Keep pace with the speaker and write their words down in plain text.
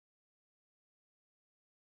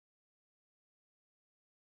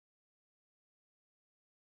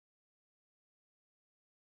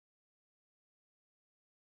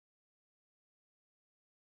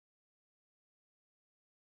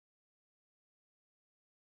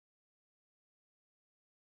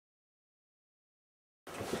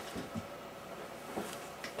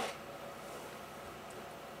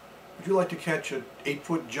Would you like to catch an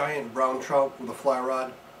 8-foot giant brown trout with a fly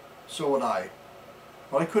rod? So would I.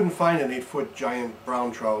 But I couldn't find an 8-foot giant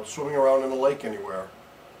brown trout swimming around in a lake anywhere,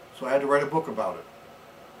 so I had to write a book about it.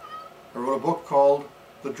 I wrote a book called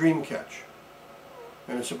The Dream Catch,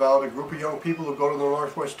 and it's about a group of young people who go to the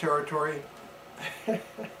Northwest Territory.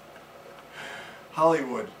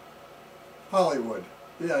 Hollywood. Hollywood.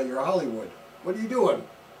 Yeah, you're Hollywood. What are you doing?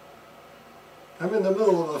 I'm in the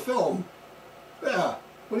middle of a film. Yeah.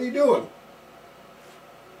 What are you doing?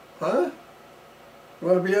 Huh? You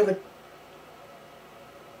want to be on the...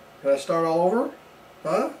 Can I start all over?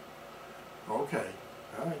 Huh? Okay.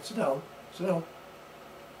 Alright, sit down. Sit down.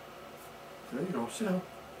 There you go. Sit down.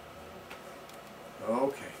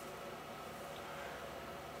 Okay.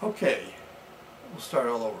 Okay. We'll start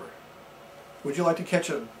all over. Would you like to catch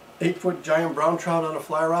an 8-foot giant brown trout on a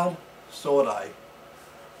fly rod? So would I.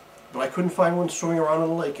 But I couldn't find one swimming around in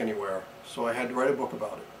the lake anywhere, so I had to write a book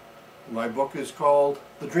about it. My book is called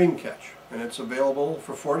The Dream Catch, and it's available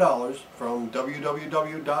for $4 from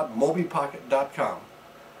www.mobypocket.com.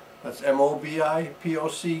 That's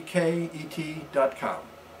MOBIPOCKET.com.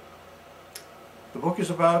 The book is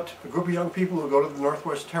about a group of young people who go to the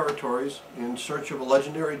Northwest Territories in search of a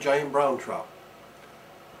legendary giant brown trout.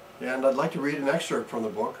 And I'd like to read an excerpt from the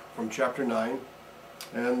book, from chapter 9.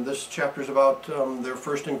 And this chapter is about their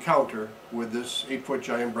first encounter with this 8-foot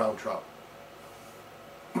giant brown trout.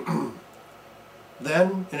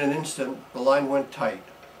 Then, in an instant, the line went tight,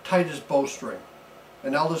 tight as bowstring,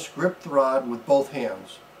 and Aldous gripped the rod with both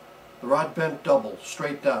hands. The rod bent double,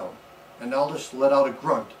 straight down, and Aldous let out a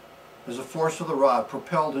grunt as the force of the rod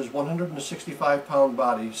propelled his 165-pound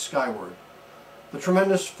body skyward. The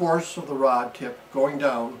tremendous force of the rod tip going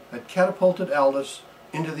down had catapulted Aldous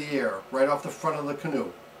into the air, right off the front of the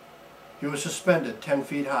canoe. He was suspended 10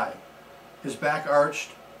 feet high, his back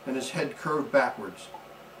arched and his head curved backwards.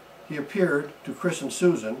 He appeared to Chris and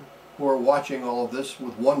Susan, who were watching all of this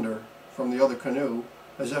with wonder from the other canoe,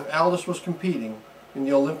 as if Aldous was competing in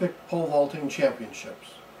the Olympic pole vaulting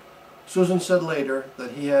championships. Susan said later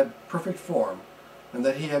that he had perfect form and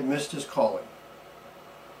that he had missed his calling.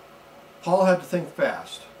 Paul had to think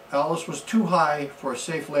fast. Aldous was too high for a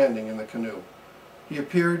safe landing in the canoe. He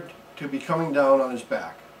appeared to be coming down on his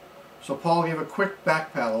back. So Paul gave a quick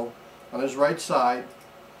back paddle on his right side,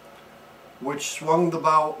 which swung the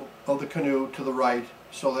bow of the canoe to the right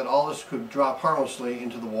so that Aldous could drop harmlessly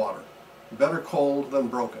into the water. Better cold than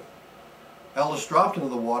broken. Aldous dropped into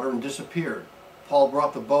the water and disappeared. Paul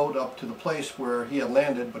brought the boat up to the place where he had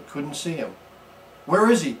landed but couldn't see him. "Where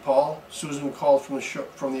is he, Paul?" Susan called from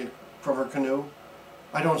her canoe.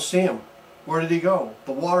 "I don't see him. Where did he go?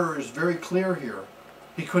 The water is very clear here.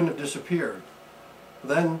 He couldn't have disappeared."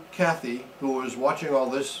 Then Kathy, who was watching all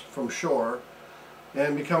this from shore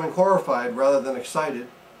and becoming horrified rather than excited,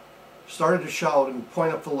 started to shout and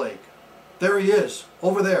point up the lake. "There he is,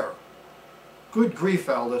 over there." "Good grief,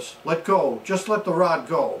 Aldous, let go, just let the rod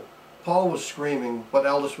go." Paul was screaming, but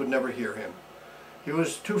Aldous would never hear him. He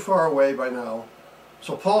was too far away by now,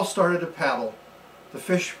 so Paul started to paddle. The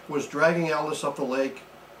fish was dragging Aldous up the lake,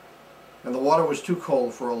 and the water was too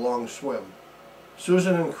cold for a long swim.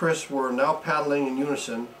 Susan and Chris were now paddling in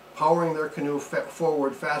unison, powering their canoe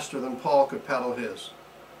forward faster than Paul could paddle his.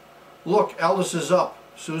 "Look, Aldous is up!"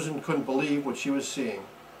 Susan couldn't believe what she was seeing.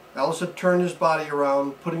 Aldous had turned his body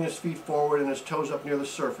around, putting his feet forward and his toes up near the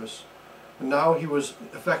surface, and now he was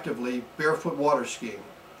effectively barefoot water skiing,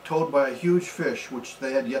 towed by a huge fish which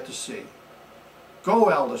they had yet to see.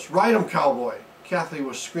 "Go, Aldous! Ride him, cowboy!" Kathy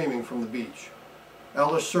was screaming from the beach.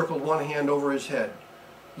 Aldous circled one hand over his head.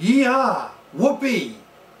 "Yee-haw! Whoopee!"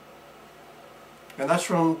 And that's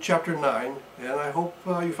from chapter 9, and I hope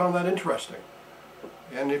you found that interesting.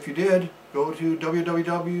 And if you did, go to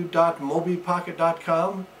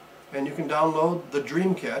www.mobypocket.com and you can download The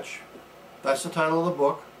Dream Catch. That's the title of the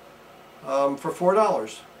book, for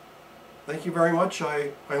 $4. Thank you very much.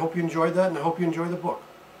 I hope you enjoyed that, and I hope you enjoy the book.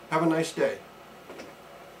 Have a nice day.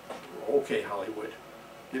 Okay, Hollywood.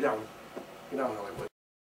 Get down. Get down, Hollywood.